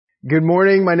Good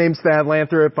morning. My name's Thad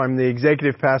Lathrop. I'm the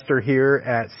executive pastor here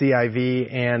at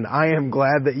CIV, and I am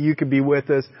glad that you could be with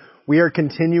us. We are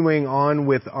continuing on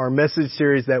with our message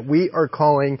series that we are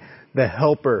calling The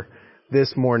Helper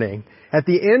this morning. At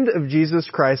the end of Jesus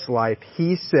Christ's life,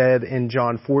 He said in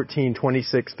John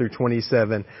 14:26 through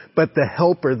 27, "But the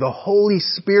Helper, the Holy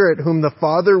Spirit, whom the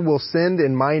Father will send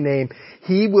in my name,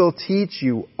 He will teach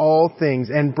you all things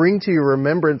and bring to your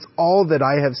remembrance all that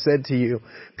I have said to you.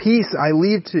 Peace I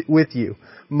leave with you.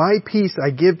 My peace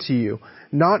I give to you.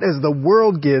 Not as the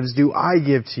world gives do I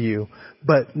give to you.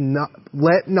 But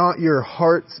let not your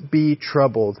hearts be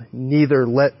troubled, neither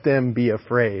let them be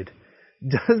afraid."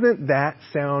 Doesn't that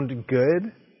sound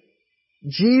good?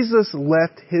 Jesus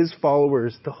left His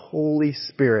followers the Holy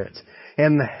Spirit,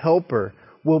 and the Helper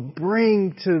will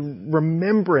bring to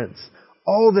remembrance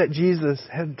all that Jesus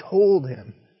had told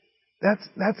him.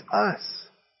 That's us.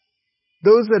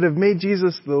 Those that have made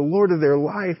Jesus the Lord of their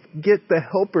life get the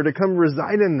Helper to come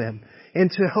reside in them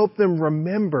and to help them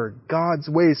remember God's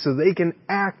ways so they can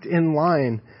act in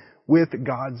line with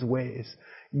God's ways.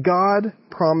 God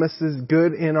promises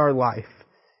good in our life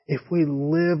if we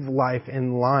live life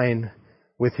in line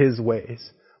with His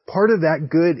ways. Part of that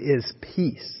good is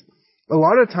peace. A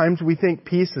lot of times we think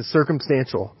peace is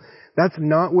circumstantial. That's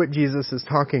not what Jesus is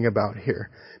talking about here.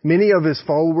 Many of His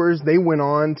followers, they went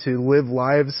on to live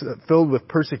lives filled with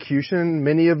persecution.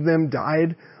 Many of them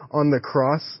died on the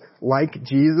cross like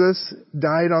Jesus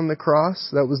died on the cross.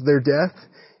 That was their death.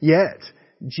 Yet,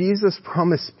 Jesus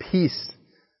promised peace,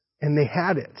 and they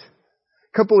had it.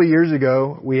 A couple of years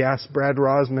ago, we asked Brad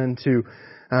Rosman to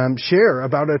share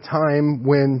about a time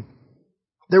when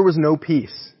there was no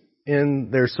peace in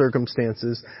their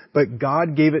circumstances, but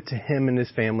God gave it to him and his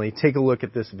family. Take a look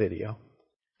at this video.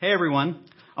 Hey everyone.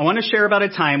 I want to share about a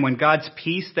time when God's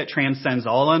peace that transcends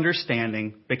all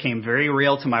understanding became very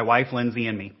real to my wife Lindsay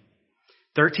and me.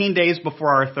 13 days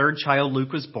before our third child,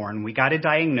 Luke, was born, we got a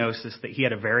diagnosis that he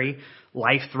had a very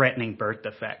life-threatening birth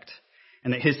defect,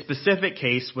 and that his specific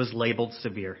case was labeled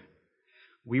severe.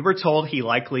 We were told he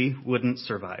likely wouldn't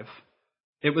survive.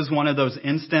 It was one of those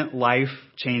instant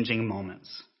life-changing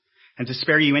moments. And to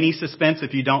spare you any suspense,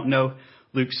 if you don't know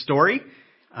Luke's story,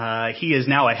 he is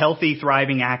now a healthy,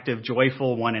 thriving, active,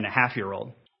 joyful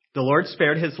 1.5-year-old. The Lord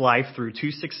spared his life through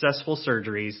 2 successful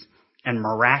surgeries and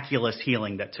miraculous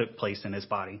healing that took place in his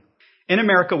body. In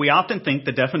America, we often think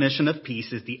the definition of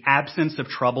peace is the absence of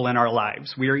trouble in our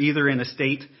lives. We are either in a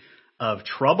state of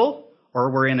trouble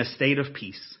or we're in a state of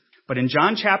peace. But in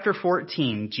John chapter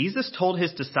 14, Jesus told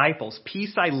his disciples,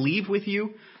 "Peace I leave with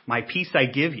you, my peace I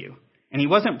give you." And he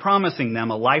wasn't promising them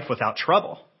a life without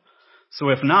trouble. So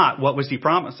if not, what was he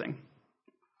promising?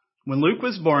 When Luke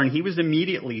was born, he was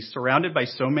immediately surrounded by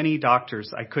so many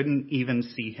doctors I couldn't even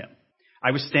see him.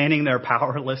 I was standing there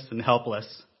powerless and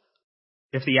helpless.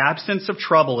 If the absence of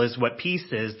trouble is what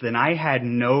peace is, then I had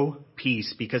no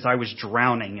peace because I was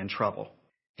drowning in trouble.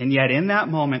 And yet in that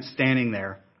moment standing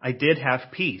there, I did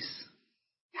have peace.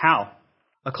 How?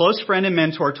 A close friend and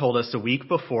mentor told us a week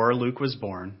before Luke was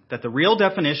born that the real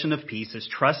definition of peace is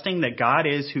trusting that God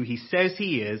is who He says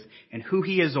He is and who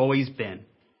He has always been.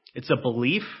 It's a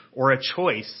belief or a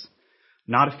choice,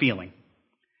 not a feeling.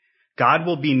 God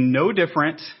will be no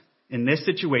different in this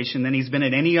situation than He's been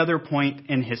at any other point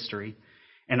in history.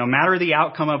 And no matter the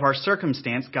outcome of our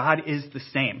circumstance, God is the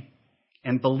same.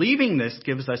 And believing this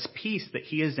gives us peace that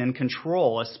He is in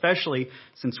control, especially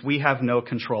since we have no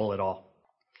control at all.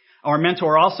 Our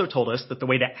mentor also told us that the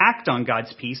way to act on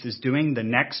God's peace is doing the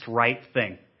next right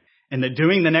thing. And that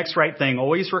doing the next right thing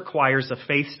always requires a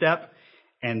faith step,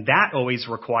 and that always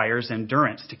requires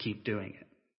endurance to keep doing it.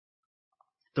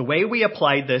 The way we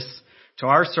applied this to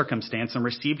our circumstance and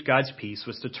received God's peace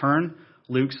was to turn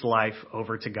Luke's life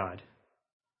over to God.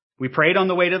 We prayed on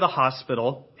the way to the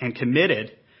hospital and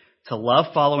committed to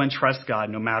love, follow, and trust God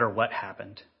no matter what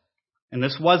happened. And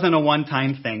this wasn't a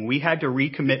one-time thing. We had to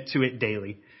recommit to it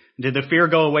daily. Did the fear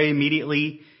go away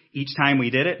immediately each time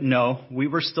we did it? No, we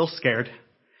were still scared,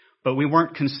 but we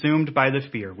weren't consumed by the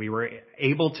fear. We were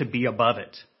able to be above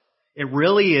it. It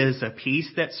really is a peace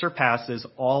that surpasses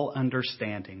all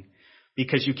understanding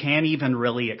because you can't even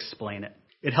really explain it.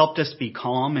 It helped us be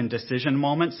calm in decision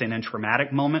moments and in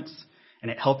traumatic moments,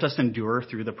 and it helped us endure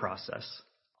through the process.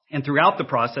 And throughout the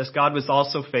process, God was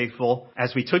also faithful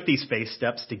as we took these faith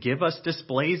steps to give us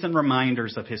displays and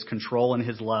reminders of His control and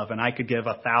His love. And I could give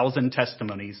 1,000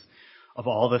 testimonies of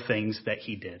all the things that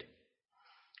He did.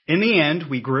 In the end,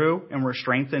 we grew and were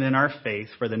strengthened in our faith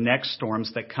for the next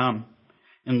storms that come.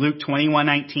 In Luke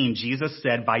 21:19, Jesus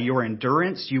said, "By your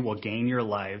endurance, you will gain your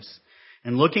lives."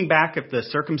 And looking back, if the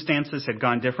circumstances had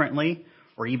gone differently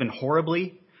or even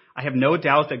horribly, I have no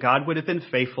doubt that God would have been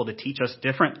faithful to teach us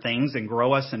different things and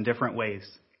grow us in different ways.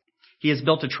 He has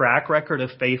built a track record of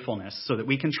faithfulness so that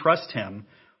we can trust him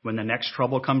when the next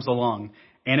trouble comes along,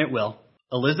 and it will.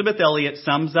 Elizabeth Elliot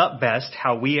sums up best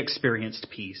how we experienced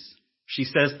peace. She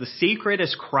says, "The secret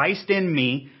is Christ in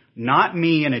me, not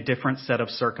me in a different set of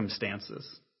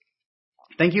circumstances."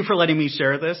 Thank you for letting me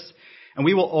share this, and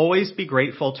we will always be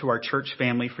grateful to our church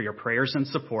family for your prayers and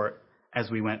support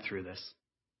as we went through this.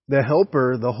 The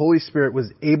Helper, the Holy Spirit,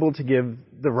 was able to give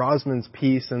the Rosmans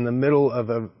peace in the middle of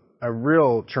a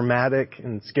real traumatic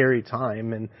and scary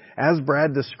time. And as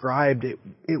Brad described,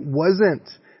 it wasn't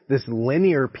this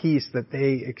linear peace that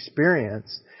they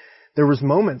experienced. There was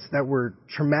moments that were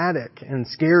traumatic and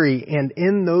scary, and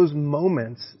in those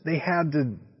moments, they had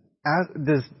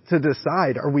to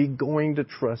decide, are we going to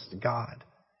trust God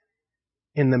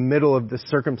in the middle of this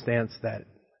circumstance that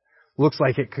looks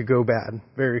like it could go bad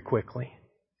very quickly?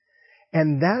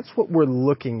 And that's what we're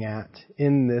looking at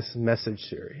in this message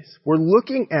series. We're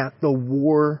looking at the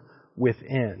war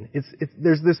within.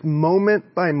 There's this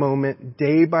moment by moment,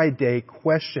 day by day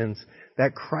questions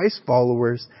that Christ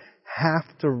followers have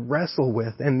to wrestle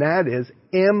with. And that is,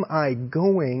 am I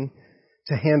going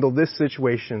to handle this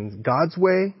situation God's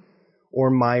way or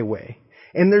my way?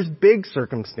 And there's big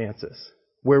circumstances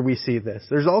where we see this.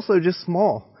 There's also just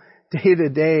small,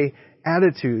 day-to-day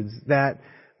attitudes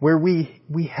where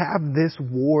we have this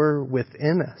war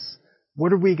within us.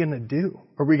 What are we going to do?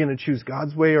 Are we going to choose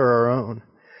God's way or our own?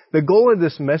 The goal of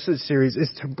this message series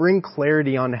is to bring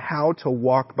clarity on how to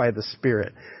walk by the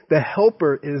Spirit. The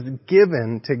Helper is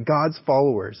given to God's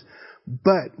followers,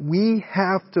 but we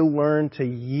have to learn to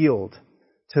yield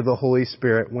to the Holy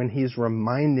Spirit when He's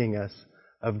reminding us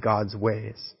of God's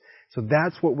ways. So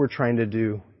that's what we're trying to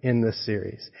do in this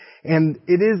series. And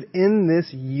it is in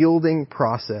this yielding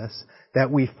process that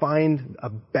we find a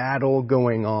battle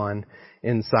going on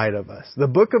inside of us. The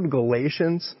book of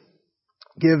Galatians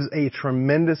gives a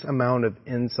tremendous amount of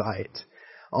insight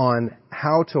on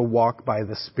how to walk by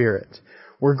the Spirit.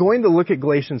 We're going to look at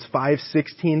Galatians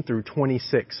 5:16 through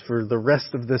 26 for the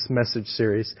rest of this message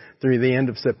series through the end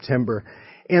of September.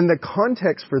 And the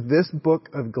context for this book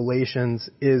of Galatians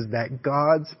is that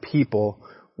God's people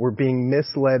were being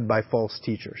misled by false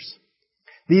teachers.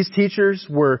 These teachers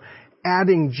were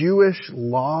adding Jewish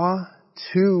law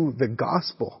to the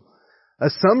gospel. A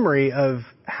summary of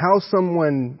how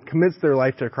someone commits their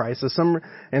life to Christ,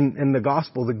 in the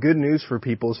gospel, the good news for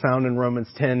people is found in Romans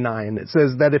 10:9. It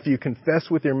says that if you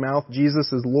confess with your mouth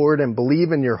Jesus is Lord and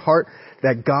believe in your heart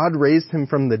that God raised him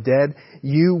from the dead,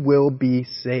 you will be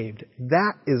saved.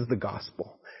 That is the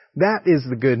gospel. That is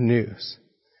the good news.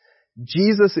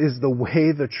 Jesus is the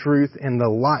way, the truth, and the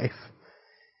life.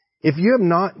 If you have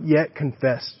not yet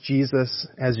confessed Jesus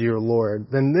as your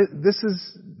Lord, then this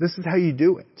is how you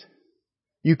do it.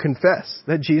 You confess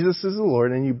that Jesus is the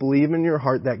Lord and you believe in your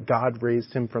heart that God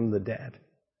raised him from the dead.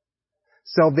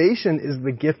 Salvation is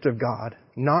the gift of God,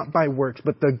 not by works.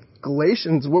 But the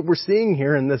Galatians, what we're seeing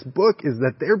here in this book is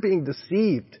that they're being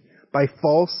deceived by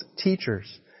false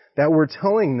teachers that were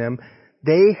telling them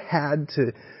they had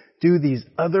to do these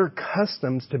other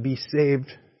customs to be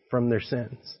saved from their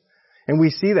sins. And we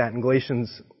see that in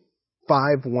Galatians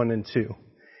 5:1 and 2.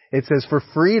 It says, "For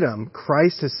freedom,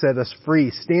 Christ has set us free.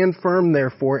 Stand firm,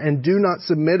 therefore, and do not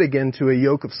submit again to a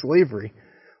yoke of slavery.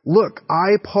 Look,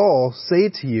 I, Paul, say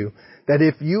to you that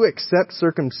if you accept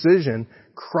circumcision,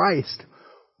 Christ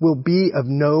will be of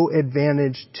no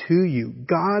advantage to you."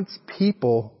 God's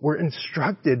people were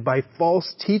instructed by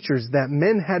false teachers that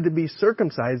men had to be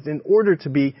circumcised in order to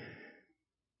be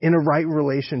in a right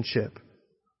relationship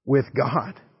with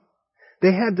God.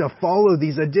 They had to follow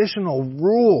these additional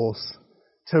rules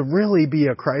to really be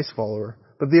a Christ follower.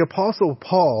 But the Apostle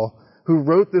Paul, who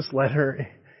wrote this letter,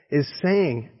 is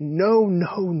saying, no,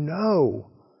 no,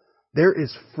 no. There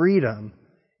is freedom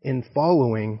in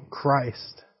following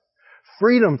Christ.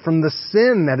 Freedom from the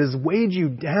sin that has weighed you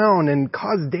down and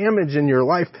caused damage in your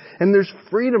life. And there's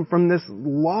freedom from this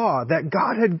law that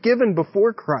God had given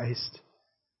before Christ.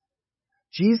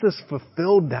 Jesus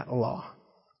fulfilled that law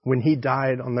when he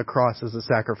died on the cross as a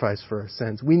sacrifice for our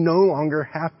sins. We no longer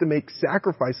have to make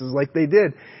sacrifices like they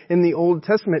did in the Old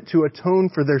Testament to atone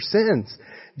for their sins.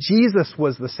 Jesus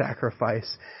was the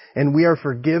sacrifice, and we are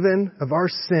forgiven of our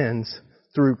sins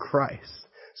through Christ.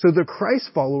 So the Christ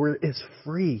follower is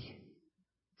free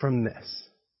from this.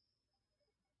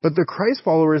 But the Christ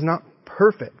follower is not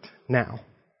perfect now.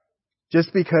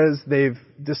 Just because they've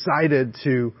decided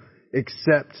to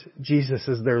accept Jesus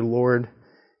as their Lord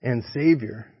and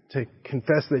Savior, to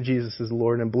confess that Jesus is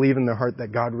Lord and believe in their heart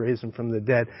that God raised him from the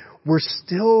dead, we're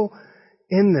still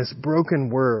in this broken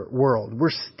world.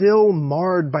 We're still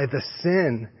marred by the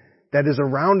sin that is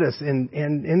around us and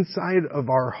inside of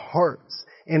our hearts.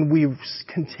 And we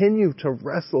continue to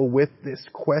wrestle with this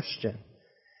question.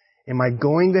 Am I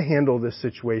going to handle this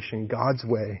situation God's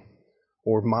way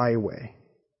or my way?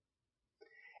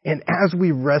 And as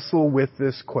we wrestle with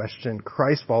this question,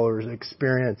 Christ followers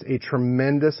experience a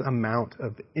tremendous amount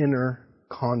of inner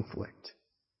conflict.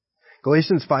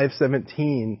 Galatians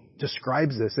 5:17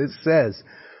 describes this. It says,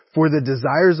 "For the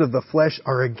desires of the flesh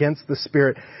are against the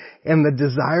Spirit, and the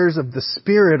desires of the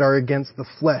Spirit are against the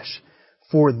flesh.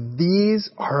 For these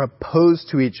are opposed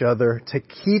to each other to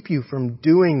keep you from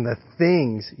doing the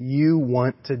things you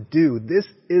want to do." This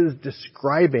is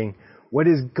describing what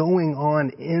is going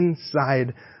on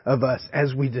inside of us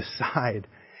as we decide,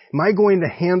 am I going to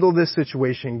handle this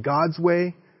situation God's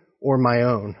way or my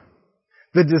own?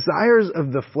 The desires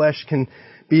of the flesh can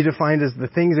be defined as the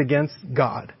things against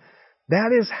God.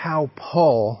 That is how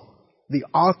Paul, the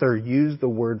author, used the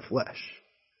word flesh.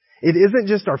 It isn't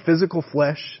just our physical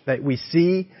flesh that we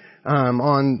see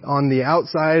on the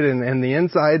outside and the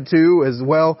inside too as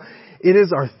well. It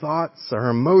is our thoughts, our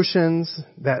emotions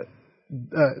that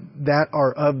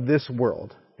are of this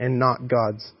world and not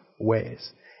God's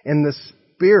ways. And the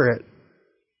Spirit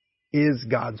is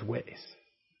God's ways.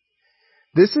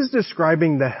 This is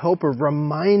describing the helper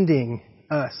reminding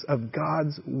us of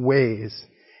God's ways.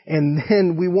 And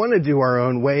then we want to do our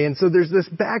own way. And so there's this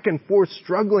back and forth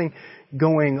struggling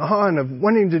going on of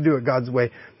wanting to do it God's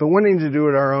way, but wanting to do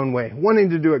it our own way. Wanting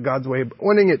to do it God's way, but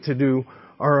wanting it to do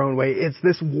our own way. It's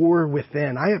this war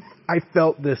within. I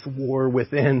felt this war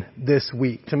within this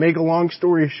week. To make a long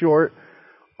story short,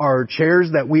 our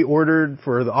chairs that we ordered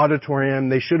for the auditorium,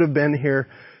 they should have been here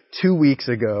 2 weeks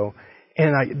ago.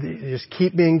 And they just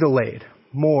keep being delayed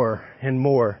more and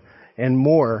more and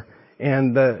more.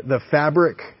 And the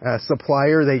fabric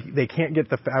supplier, they can't get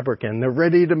the fabric in. They're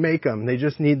ready to make them. They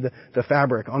just need the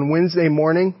fabric. On Wednesday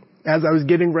morning, as I was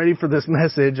getting ready for this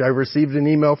message, I received an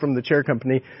email from the chair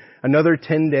company, another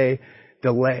 10-day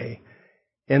delay.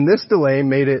 And this delay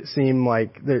made it seem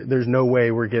like there's no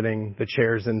way we're getting the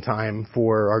chairs in time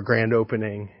for our grand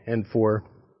opening and for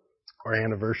our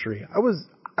anniversary. I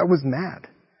was mad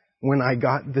when I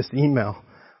got this email.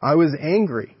 I was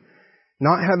angry.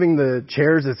 Not having the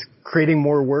chairs is creating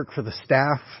more work for the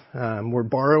staff. We're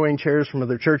borrowing chairs from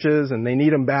other churches and they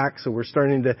need them back, so we're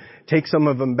starting to take some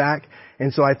of them back.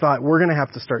 And so I thought we're going to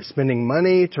have to start spending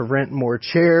money to rent more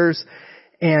chairs.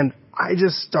 And I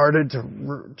just started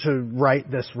to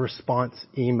write this response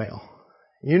email.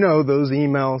 You know, those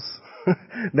emails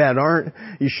that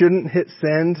you shouldn't hit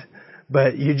send,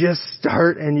 but you just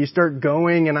start and you start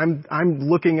going, and I'm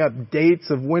looking up dates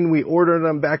of when we ordered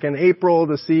them back in April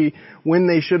to see when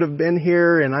they should have been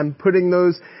here, and I'm putting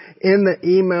those in the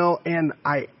email, and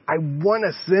I want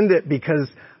to send it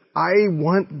because I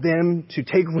want them to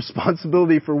take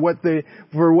responsibility for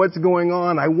what's going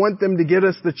on. I want them to get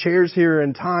us the chairs here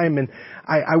in time, and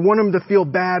I want them to feel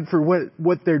bad for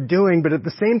what they're doing, but at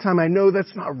the same time I know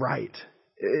that's not right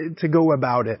to go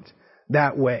about it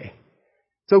that way.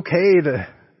 It's okay to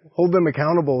hold them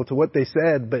accountable to what they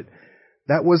said, but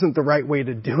that wasn't the right way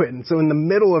to do it. And so in the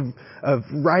middle of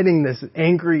writing this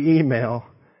angry email,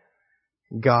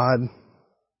 God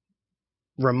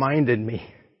reminded me,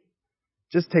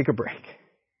 just take a break.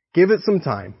 Give it some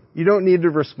time. You don't need to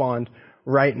respond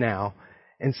right now.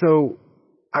 And so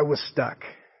I was stuck.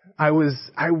 I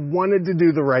wanted to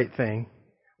do the right thing,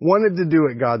 wanted to do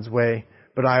it God's way,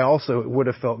 but it would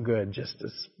have felt good just to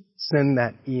send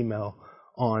that email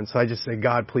on. So I just said,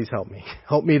 God, please help me.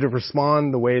 Help me to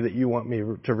respond the way that you want me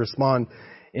to respond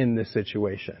in this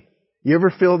situation. You ever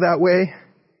feel that way?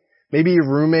 Maybe your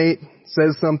roommate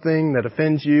says something that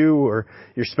offends you, or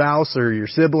your spouse or your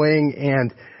sibling,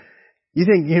 and you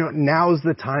think, now's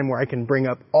the time where I can bring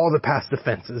up all the past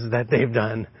offenses that they've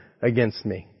done against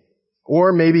me.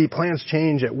 Or maybe plans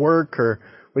change at work or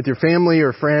with your family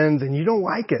or friends, and you don't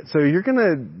like it. So you're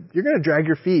gonna drag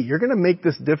your feet. You're gonna make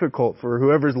this difficult for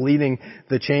whoever's leading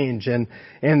the change, and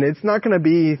it's not gonna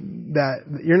be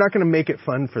that, you're not gonna make it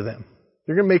fun for them.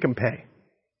 You're gonna make them pay.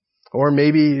 Or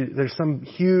maybe there's some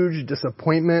huge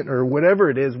disappointment or whatever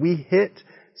it is. We hit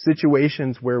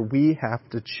situations where we have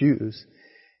to choose.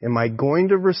 Am I going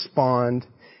to respond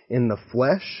in the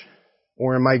flesh,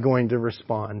 or am I going to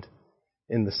respond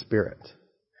in the Spirit?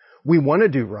 We want to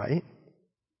do right.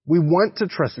 We want to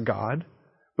trust God,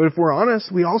 but if we're honest,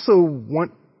 we also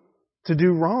want to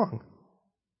do wrong.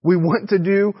 We want to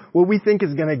do what we think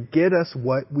is going to get us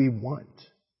what we want.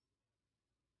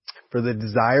 For the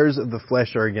desires of the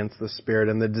flesh are against the Spirit,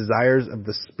 and the desires of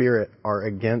the Spirit are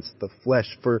against the flesh.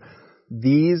 For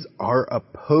These are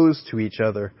opposed to each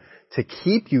other to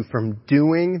keep you from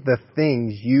doing the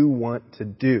things you want to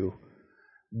do.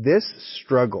 This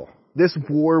struggle, this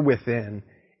war within,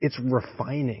 it's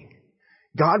refining.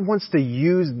 God wants to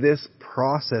use this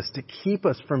process to keep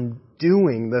us from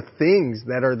doing the things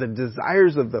that are the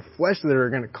desires of the flesh that are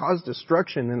going to cause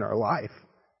destruction in our life.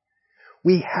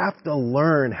 We have to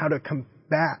learn how to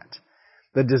combat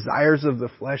the desires of the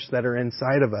flesh that are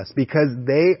inside of us because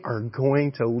they are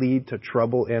going to lead to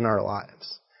trouble in our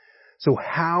lives. So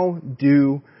how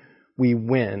do we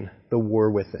win the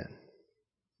war within?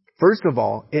 First of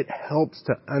all, it helps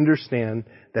to understand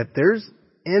that there's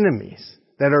enemies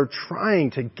that are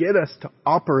trying to get us to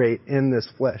operate in this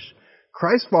flesh.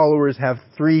 Christ followers have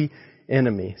 3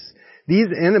 enemies. These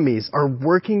enemies are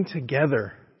working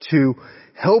together to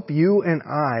help you and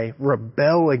I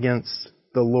rebel against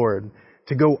the Lord,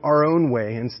 to go our own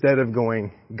way instead of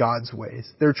going God's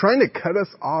ways. They're trying to cut us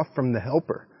off from the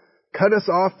Helper, cut us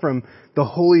off from the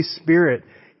Holy Spirit,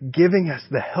 giving us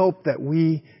the help that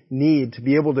we need to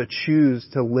be able to choose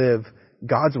to live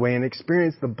God's way and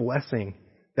experience the blessing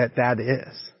that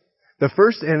is. The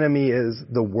first enemy is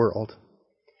the world.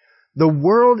 The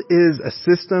world is a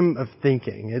system of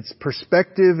thinking. It's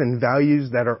perspective and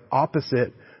values that are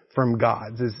opposite from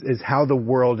God's, is how the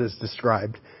world is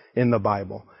described in the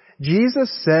Bible.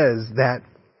 Jesus says that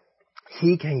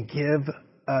He can give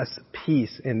us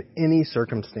peace in any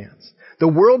circumstance. The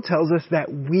world tells us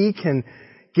that we can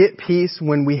get peace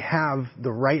when we have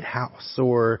the right house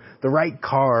or the right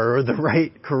car or the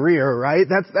right career, right?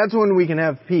 That's when we can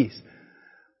have peace.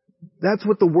 That's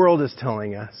what the world is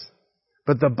telling us.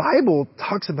 But the Bible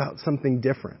talks about something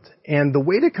different. And the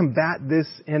way to combat this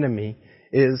enemy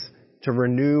is to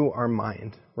renew our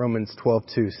mind. Romans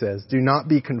 12:2 says, "Do not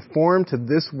be conformed to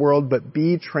this world, but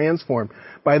be transformed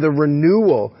by the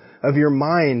renewal of your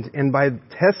mind, and by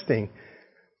testing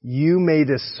you may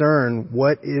discern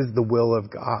what is the will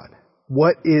of God,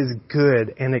 what is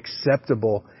good and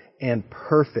acceptable and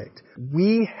perfect."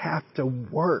 We have to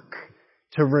work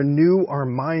to renew our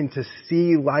mind to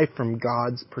see life from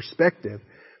God's perspective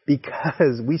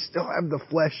because we still have the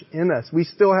flesh in us. We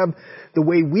still have the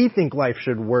way we think life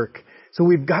should work. So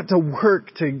we've got to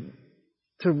work to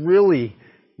really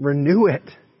renew it,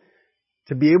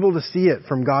 to be able to see it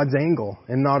from God's angle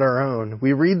and not our own.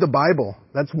 We read the Bible.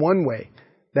 That's one way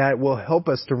that will help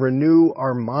us to renew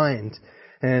our mind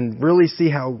and really see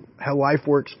how life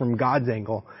works from God's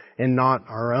angle and not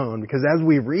our own. Because as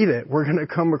we read it, we're going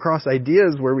to come across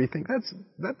ideas where we think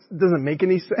that doesn't make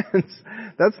any sense.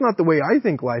 That's not the way I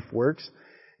think life works.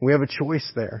 We have a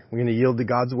choice there. We're going to yield to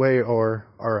God's way or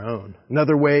our own.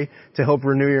 Another way to help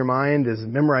renew your mind is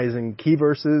memorizing key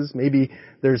verses. Maybe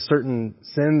there's certain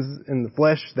sins in the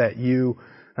flesh that you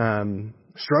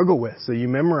struggle with. So you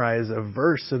memorize a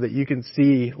verse so that you can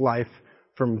see life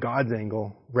from God's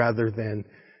angle rather than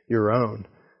your own.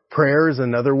 Prayer is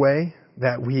another way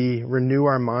that we renew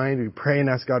our mind. We pray and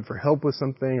ask God for help with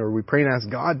something, or we pray and ask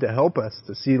God to help us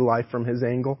to see life from His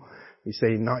angle. We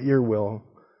say, "Not your will,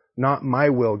 not my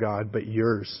will, God, but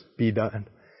yours be done."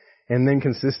 And then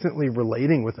consistently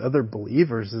relating with other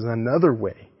believers is another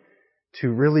way to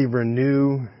really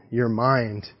renew your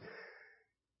mind.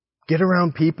 Get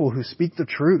around people who speak the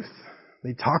truth.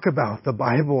 They talk about the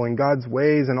Bible and God's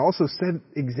ways and also set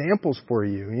examples for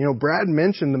you. You know, Brad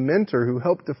mentioned the mentor who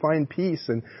helped define peace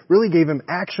and really gave him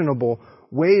actionable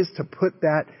ways to put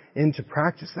that into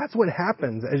practice. That's what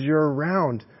happens as you're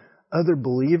around other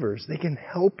believers. They can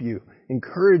help you,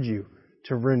 encourage you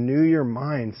to renew your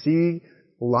mind, see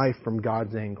life from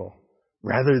God's angle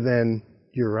rather than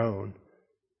your own.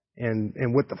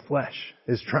 And what the flesh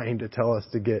is trying to tell us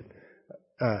to get,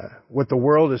 what the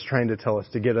world is trying to tell us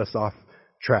to get us off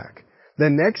track. The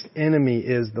next enemy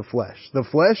is the flesh. The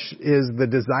flesh is the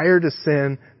desire to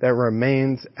sin that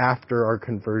remains after our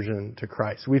conversion to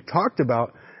Christ. We've talked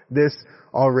about this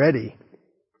already.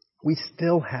 We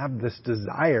still have this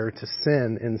desire to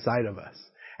sin inside of us.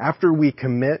 After we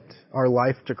commit our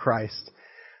life to Christ,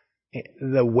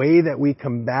 the way that we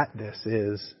combat this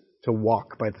is to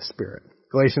walk by the Spirit.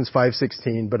 Galatians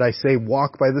 5:16, "But I say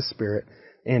walk by the Spirit,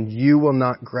 and you will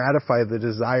not gratify the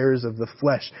desires of the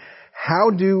flesh."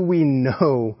 How do we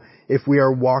know if we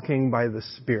are walking by the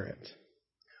Spirit?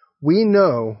 We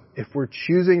know if we're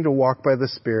choosing to walk by the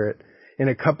Spirit in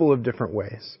a couple of different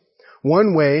ways.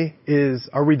 One way is,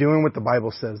 are we doing what the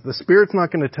Bible says? The Spirit's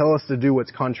not going to tell us to do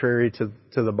what's contrary to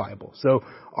the Bible. So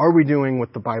are we doing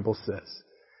what the Bible says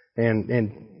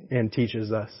and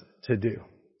teaches us to do?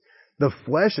 The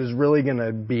flesh is really going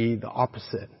to be the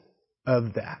opposite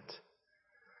of that.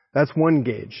 That's one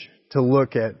gauge to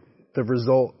look at the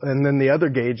result. And then the other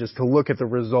gauge is to look at the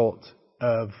result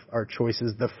of our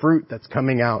choices, the fruit that's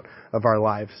coming out of our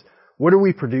lives. What are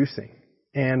we producing?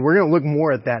 And we're going to look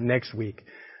more at that next week.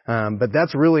 But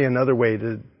that's really another way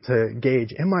to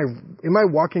gauge, am I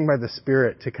walking by the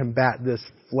Spirit to combat this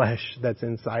flesh that's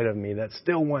inside of me that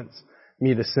still wants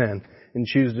me to sin and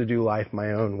choose to do life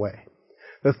my own way?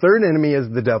 The third enemy is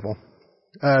the devil.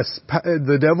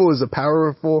 The devil is a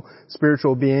powerful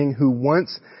spiritual being who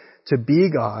wants to be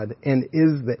God and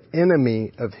is the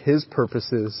enemy of his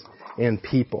purposes and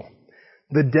people.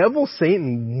 The devil,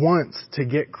 Satan, wants to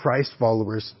get Christ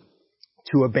followers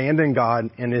to abandon God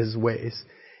and his ways.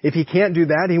 If he can't do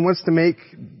that, he wants to make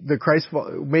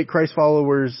Christ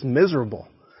followers miserable.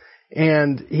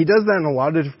 And he does that in a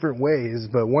lot of different ways,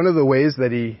 but one of the ways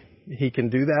that he can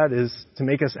do that is to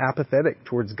make us apathetic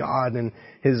towards God and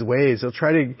his ways. He'll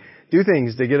try to do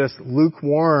things to get us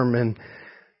lukewarm and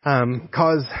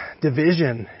cause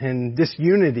division and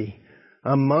disunity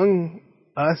among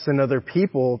us and other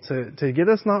people to get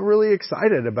us not really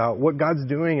excited about what God's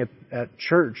doing at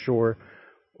church or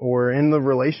in the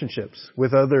relationships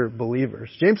with other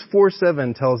believers. James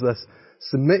 4:7 tells us,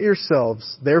 "Submit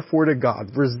yourselves, therefore, to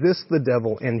God. Resist the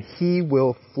devil, and he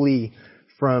will flee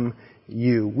from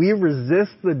you." We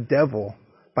resist the devil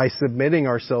by submitting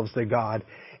ourselves to God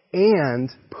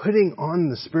and putting on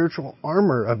the spiritual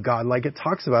armor of God, like it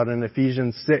talks about in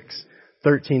Ephesians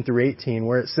 6:13-18,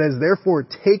 where it says, "Therefore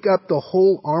take up the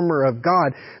whole armor of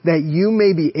God, that you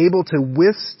may be able to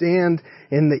withstand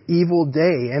in the evil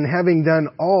day, and having done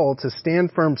all to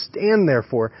stand firm, stand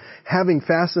therefore, having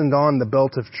fastened on the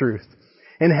belt of truth,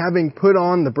 and having put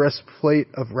on the breastplate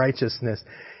of righteousness,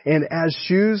 and as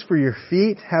shoes for your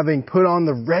feet, having put on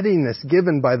the readiness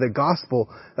given by the gospel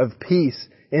of peace.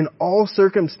 In all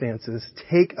circumstances,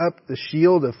 take up the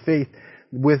shield of faith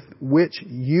with which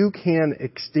you can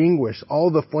extinguish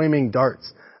all the flaming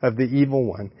darts of the evil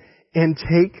one. And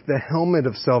take the helmet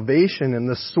of salvation and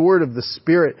the sword of the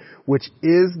Spirit, which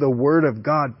is the word of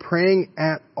God, praying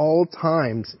at all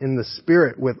times in the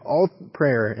Spirit with all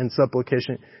prayer and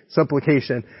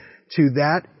supplication. To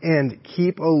that end,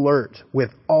 keep alert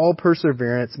with all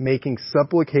perseverance, making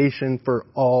supplication for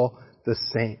all the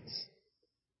saints."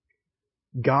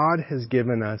 God has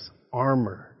given us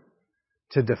armor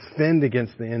to defend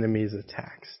against the enemy's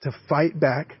attacks, to fight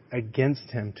back against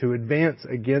him, to advance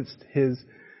against his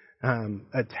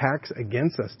attacks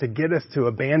against us, to get us to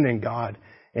abandon God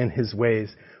and his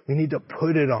ways. We need to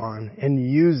put it on and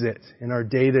use it in our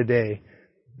day-to-day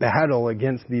battle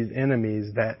against these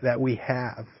enemies that we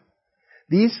have.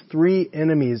 These three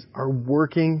enemies are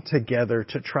working together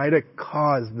to try to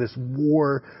cause this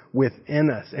war within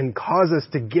us and cause us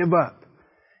to give up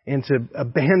and to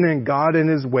abandon God and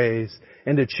his ways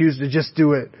and to choose to just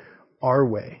do it our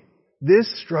way. This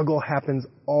struggle happens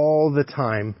all the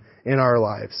time in our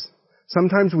lives.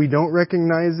 Sometimes we don't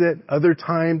recognize it. Other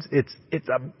times it's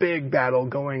a big battle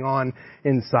going on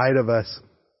inside of us,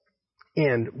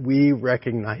 and we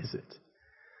recognize it.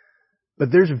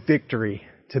 But there's victory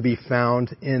to be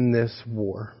found in this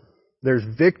war. There's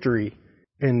victory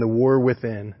in the war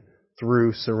within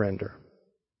through surrender.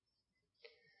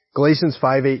 Galatians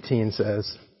 5:18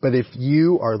 says, "But if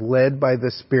you are led by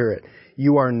the Spirit,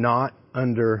 you are not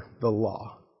under the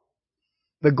law."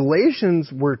 The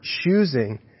Galatians were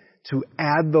choosing to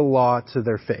add the law to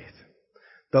their faith.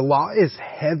 The law is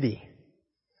heavy.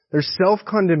 There's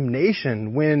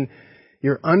self-condemnation when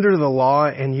you're under the law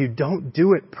and you don't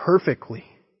do it perfectly.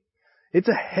 It's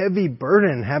a heavy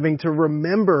burden having to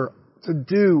remember to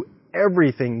do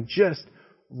everything just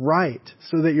right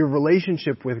so that your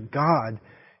relationship with God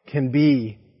can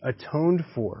be atoned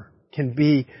for, can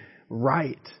be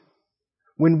right.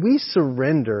 When we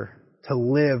surrender to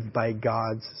live by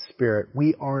God's Spirit,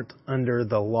 we aren't under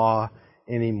the law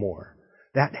anymore.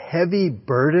 That heavy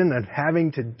burden of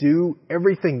having to do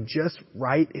everything just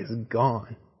right is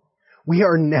gone. We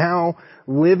are now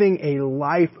living a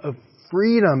life of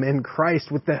freedom in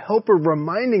Christ with the helper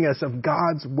reminding us of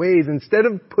God's ways. Instead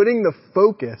of putting the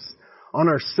focus on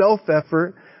our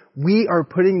self-effort, we are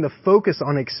putting the focus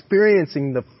on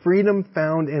experiencing the freedom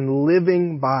found in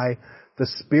living by the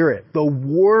Spirit. The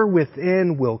war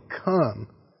within will come,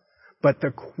 but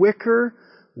the quicker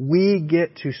we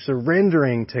get to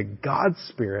surrendering to God's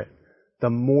Spirit, the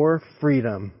more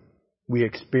freedom we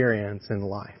experience in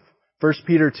life. 1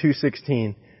 Peter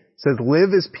 2:16 says,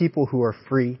 "Live as people who are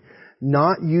free,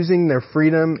 not using their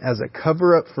freedom as a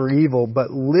cover-up for evil, but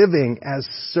living as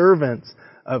servants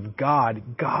of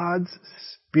God." God's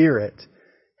Spirit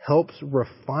helps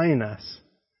refine us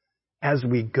as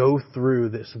we go through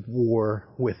this war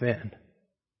within.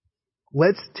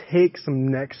 Let's take some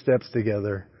next steps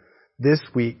together this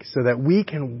week so that we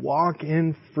can walk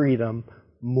in freedom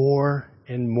more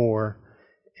and more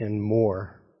and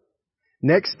more.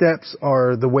 Next steps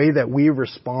are the way that we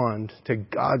respond to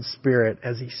God's Spirit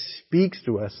as He speaks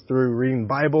to us through reading the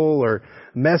Bible or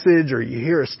message, or you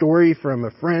hear a story from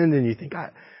a friend and you think,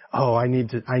 I need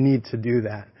to do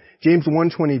that. James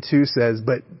 1:22 says,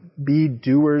 "But be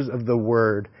doers of the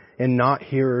word and not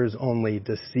hearers only,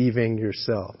 deceiving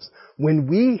yourselves." When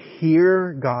we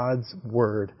hear God's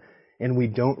word and we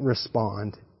don't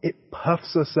respond, it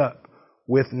puffs us up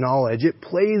with knowledge. It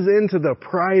plays into the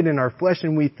pride in our flesh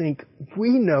and we think we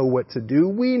know what to do,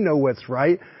 we know what's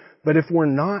right. But if we're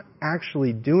not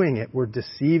actually doing it, we're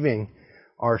deceiving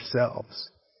ourselves.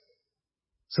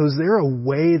 So is there a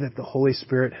way that the Holy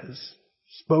Spirit has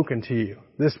spoken to you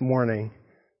this morning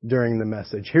during the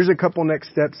message? Here's a couple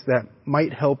next steps that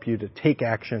might help you to take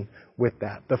action with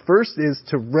that. The first is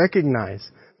to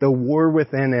recognize the war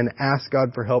within and ask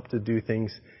God for help to do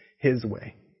things His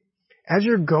way. As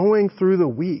you're going through the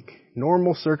week,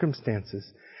 normal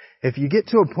circumstances, if you get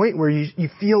to a point where you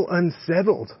feel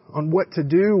unsettled on what to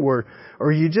do,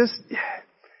 or you just,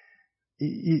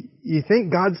 you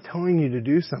think God's telling you to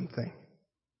do something,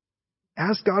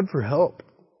 ask God for help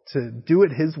to do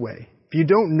it His way. If you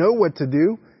don't know what to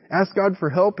do, ask God for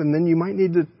help, and then you might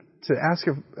need to ask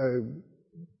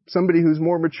somebody who's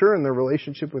more mature in their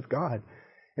relationship with God,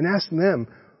 and ask them,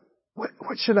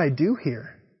 what should I do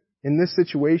here in this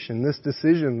situation, this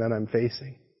decision that I'm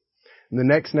facing? And the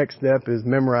next step is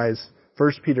memorize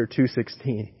 1 Peter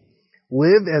 2:16.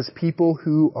 Live as people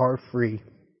who are free,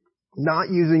 not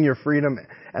using your freedom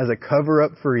as a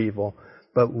cover-up for evil,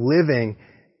 but living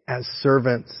as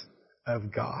servants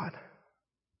of God.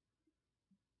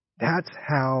 That's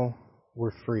how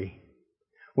we're free.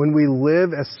 When we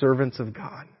live as servants of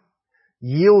God,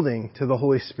 yielding to the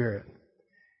Holy Spirit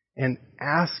and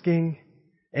asking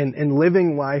and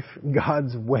living life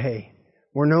God's way,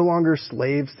 we're no longer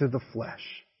slaves to the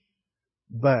flesh,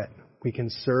 but we can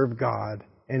serve God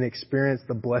and experience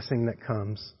the blessing that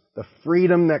comes, the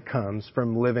freedom that comes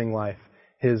from living life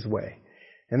His way.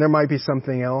 And there might be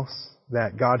something else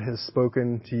that God has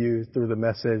spoken to you through the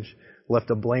message,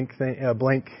 left a blank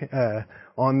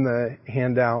on the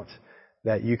handout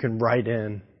that you can write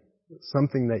in,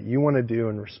 something that you want to do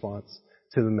in response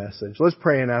to the message. Let's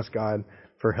pray and ask God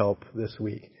for help this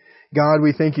week. God,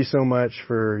 we thank you so much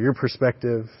for your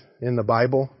perspective in the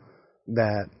Bible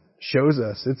that shows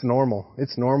us it's normal.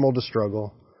 It's normal to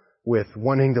struggle with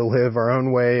wanting to live our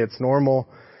own way. It's normal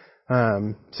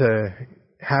to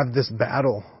have this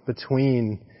battle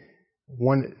between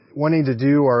wanting to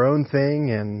do our own thing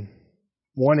and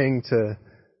wanting to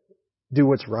do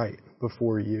what's right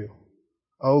before you.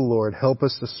 Oh Lord, help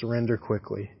us to surrender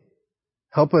quickly.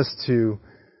 Help us to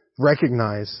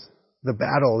recognize the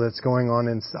battle that's going on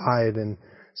inside and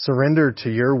surrender to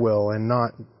your will and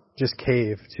not just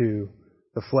cave to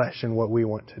the flesh and what we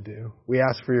want to do. We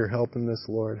ask for your help in this,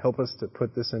 Lord. Help us to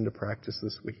put this into practice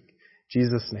this week. In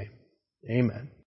Jesus' name, amen.